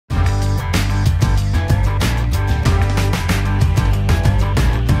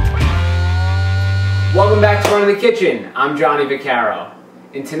Everyone in the kitchen, I'm Johnny Vaccaro.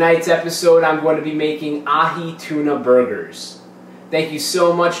 In tonight's episode, I'm going to be making Ahi Tuna Burgers. Thank you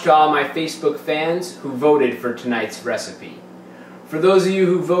so much to all my Facebook fans who voted for tonight's recipe. For those of you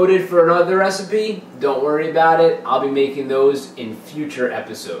who voted for another recipe, don't worry about it. I'll be making those in future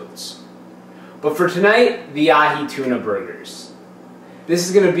episodes. But for tonight, the Ahi Tuna Burgers. This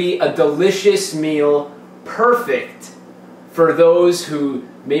is going to be a delicious meal, perfect for those who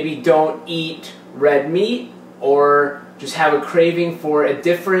maybe don't eat red meat or just have a craving for a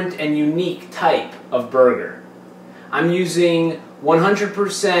different and unique type of burger. I'm using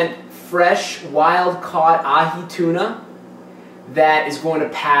 100% fresh, wild-caught ahi tuna that is going to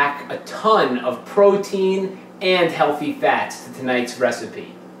pack a ton of protein and healthy fats to tonight's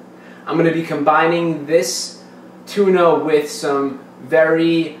recipe. I'm going to be combining this tuna with some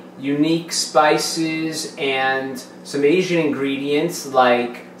very unique spices and some Asian ingredients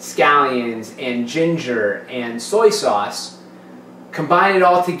like scallions and ginger and soy sauce, combine it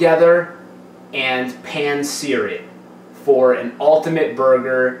all together and pan sear it for an ultimate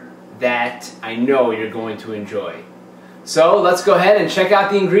burger that I know you're going to enjoy. So let's go ahead and check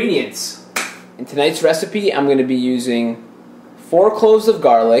out the ingredients. In tonight's recipe, I'm going to be using 4 cloves of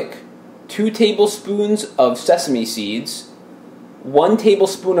garlic, 2 tablespoons of sesame seeds, 1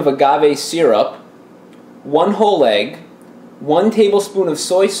 tablespoon of agave syrup, 1 whole egg, 1 tablespoon of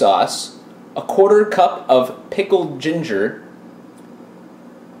soy sauce, a 1/4 cup of pickled ginger,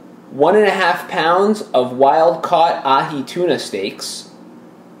 1.5 pounds of wild-caught ahi tuna steaks,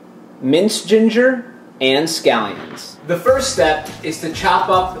 minced ginger, and scallions. The first step is to chop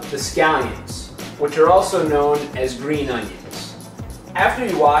up the scallions, which are also known as green onions. After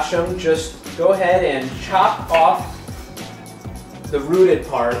you wash them, just go ahead and chop off the rooted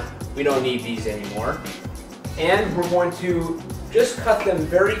part. We don't need these anymore. And we're going to just cut them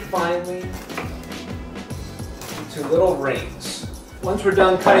very finely into little rings. Once we're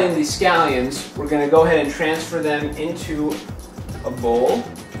done cutting the scallions, we're going to go ahead and transfer them into a bowl.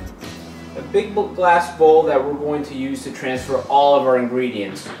 A big glass bowl that we're going to use to transfer all of our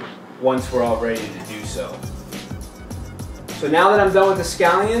ingredients once we're all ready to do so. So now that I'm done with the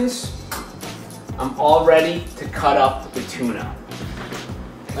scallions, I'm all ready to cut up the tuna.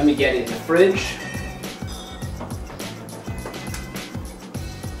 Let me get it in the fridge.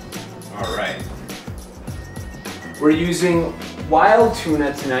 Alright. We're using wild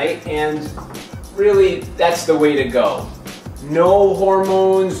tuna tonight, and really that's the way to go. No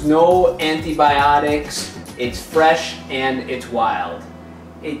hormones, no antibiotics. It's fresh and it's wild.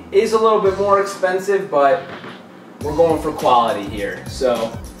 It is a little bit more expensive, but we're going for quality here.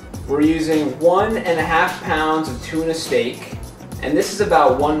 So we're using 1.5 pounds of tuna steak, and this is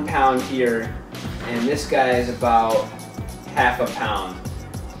about 1 pound here, and this guy is about ½ pound.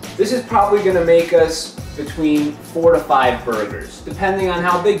 This is probably going to make us between 4 to 5 burgers, depending on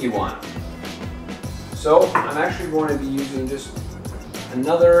how big you want them. So I'm actually going to be using just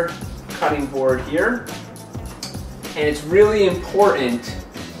another cutting board here. And it's really important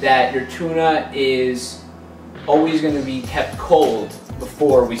that your tuna is always going to be kept cold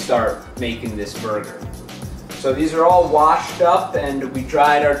before we start making this burger. So these are all washed up and we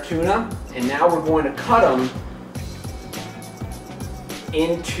dried our tuna, and now we're going to cut them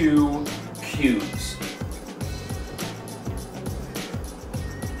into cubes.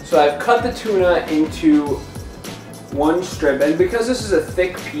 So I've cut the tuna into 1 strip, and because this is a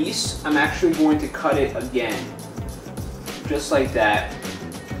thick piece, I'm actually going to cut it again, just like that.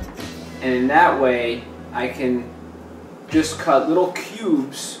 And in that way, I can just cut little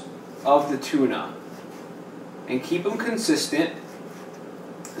cubes of the tuna and keep them consistent.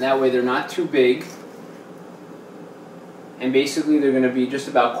 That way they're not too big. And basically they're going to be just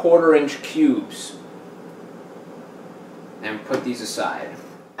about 1/4 inch cubes. And put these aside.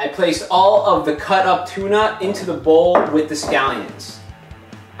 I placed all of the cut up tuna into the bowl with the scallions.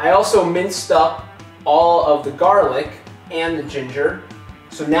 I also minced up all of the garlic and the ginger.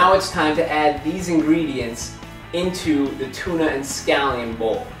 So now it's time to add these ingredients into the tuna and scallion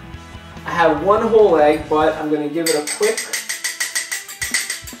bowl. I have 1 whole egg, but I'm going to give it a quick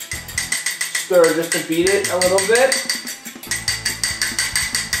stir just to beat it a little bit.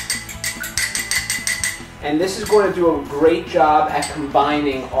 And this is going to do a great job at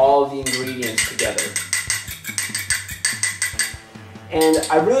combining all the ingredients together. And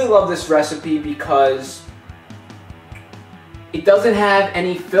I really love this recipe because it doesn't have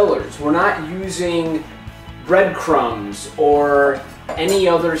any fillers. We're not using breadcrumbs or any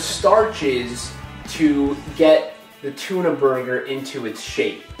other starches to get the tuna burger into its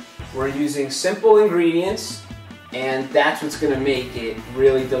shape. We're using simple ingredients And that's what's going to make it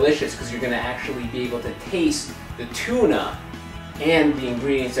really delicious, because you're going to actually be able to taste the tuna and the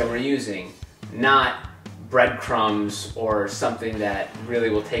ingredients that we're using, not breadcrumbs or something that really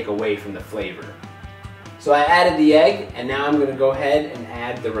will take away from the flavor. So I added the egg, and now I'm going to go ahead and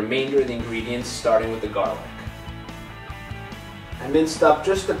add the remainder of the ingredients, starting with the garlic. I minced up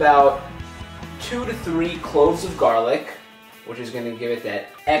just about 2 to 3 cloves of garlic, which is going to give it that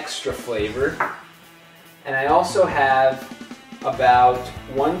extra flavor. And I also have about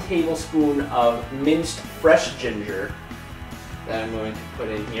 1 tablespoon of minced fresh ginger that I'm going to put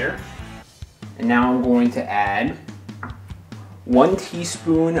in here. And now I'm going to add 1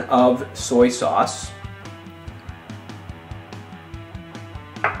 teaspoon of soy sauce,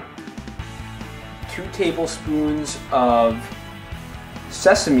 2 tablespoons of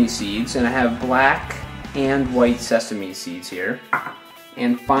sesame seeds, and I have black and white sesame seeds here.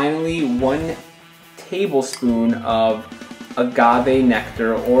 And finally, 1 tablespoon of agave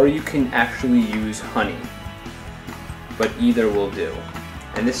nectar, or you can actually use honey, but either will do.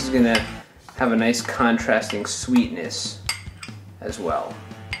 And this is going to have a nice contrasting sweetness as well.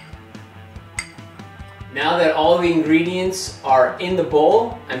 Now that all the ingredients are in the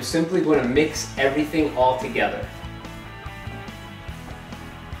bowl, I'm simply going to mix everything all together.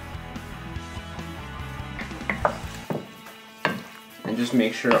 And just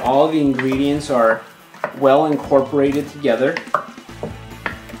make sure all the ingredients are well incorporated together.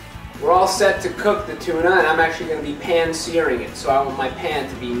 We're all set to cook the tuna, and I'm actually going to be pan searing it, so I want my pan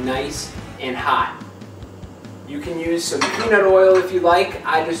to be nice and hot. You can use some peanut oil if you like.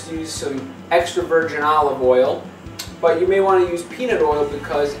 I just use some extra virgin olive oil, but you may want to use peanut oil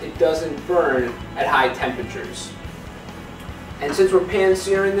because it doesn't burn at high temperatures. And since we're pan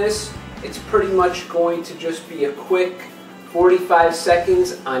searing this, it's pretty much going to just be a quick 45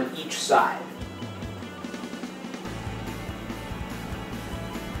 seconds on each side.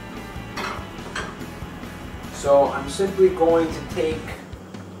 So I'm simply going to take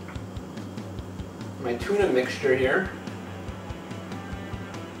my tuna mixture here,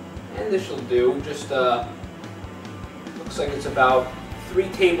 and this will do. Just looks like it's about 3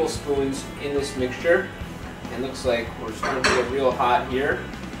 tablespoons in this mixture, and looks like we're starting to get real hot here.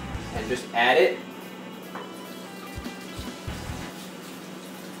 And just add it.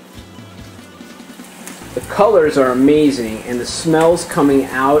 The colors are amazing, and the smells coming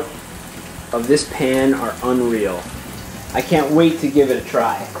out of this pan are unreal. I can't wait to give it a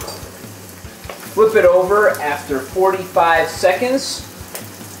try. Flip it over after 45 seconds.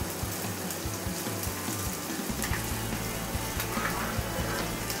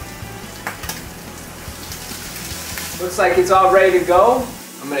 Looks like it's all ready to go.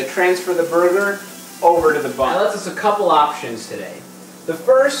 I'm going to transfer the burger over to the bun. Now, that's just a couple options today. The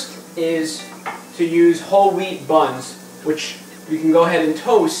first is to use whole wheat buns, which you can go ahead and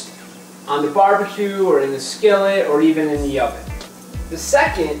toast on the barbecue or in the skillet or even in the oven. The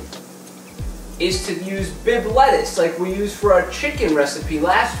second is to use Bibb lettuce like we used for our chicken recipe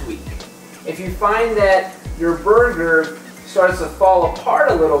last week. If you find that your burger starts to fall apart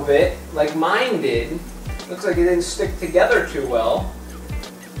a little bit, like mine did, looks like it didn't stick together too well,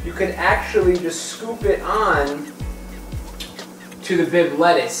 you can actually just scoop it on to the Bibb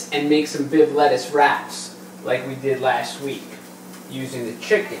lettuce and make some Bibb lettuce wraps like we did last week using the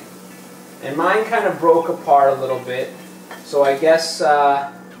chicken. And mine kind of broke apart a little bit, so I guess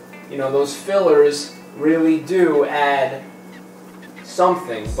you know, those fillers really do add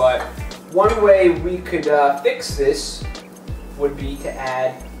something. But one way we could fix this would be to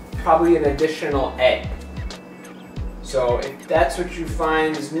add probably an additional egg. So if that's what you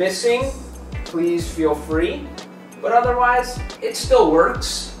find is missing, please feel free. But otherwise, it still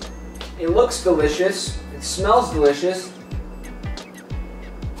works. It looks delicious. It smells delicious.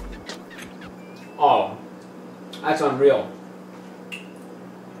 Oh, that's unreal.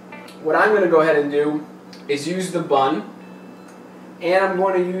 What I'm going to go ahead and do is use the bun, and I'm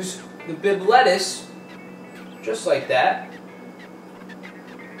going to use the Bibb lettuce just like that.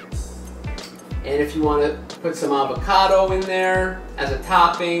 And if you want to put some avocado in there as a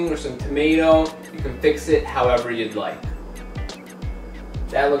topping or some tomato, you can fix it however you'd like.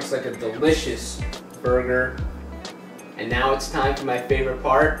 That looks like a delicious burger. And now it's time for my favorite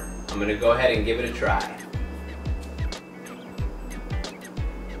part. I'm going to go ahead and give it a try.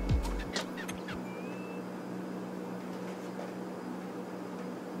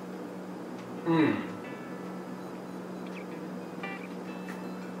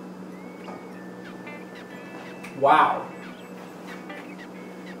 Wow.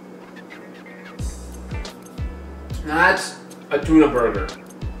 Now that's a tuna burger.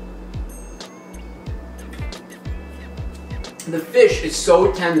 the fish is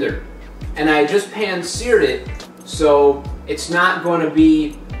so tender, and I just pan-seared it, so it's not going to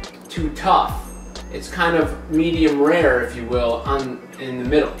be too tough. It's kind of medium rare, if you will, in the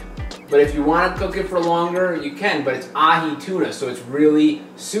middle. But if you want to cook it for longer, you can, but it's ahi tuna, so it's really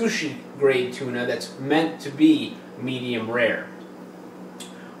sushi grade tuna that's meant to be medium rare.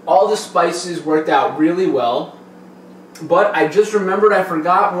 All the spices worked out really well, but I just remembered I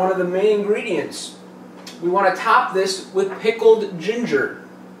forgot one of the main ingredients. We want to top this with pickled ginger.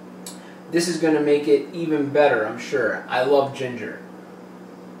 This is going to make it even better, I'm sure. I love ginger.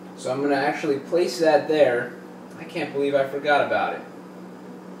 So I'm going to actually place that there. I can't believe I forgot about it.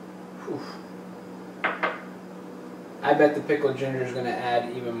 Whew. I bet the pickled ginger is going to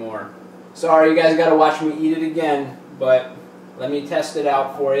add even more. Sorry, you guys got to watch me eat it again, but let me test it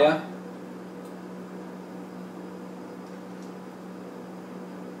out for you.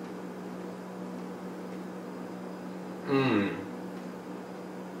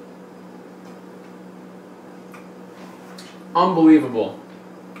 Unbelievable.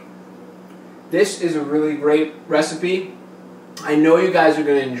 This is a really great recipe. I know you guys are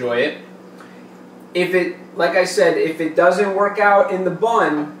going to enjoy it. If it, like I said, if it doesn't work out in the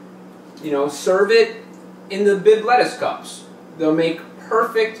bun, you know, serve it in the bib lettuce cups. They'll make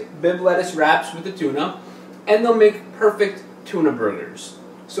perfect bib lettuce wraps with the tuna, and they'll make perfect tuna burgers.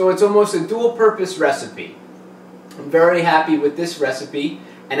 So it's almost a dual purpose recipe. I'm very happy with this recipe,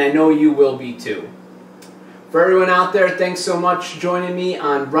 and I know you will be too. For everyone out there, thanks so much for joining me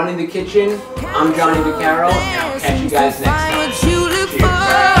on Running the Kitchen. I'm Johnny Vaccaro, and I'll catch you guys next time.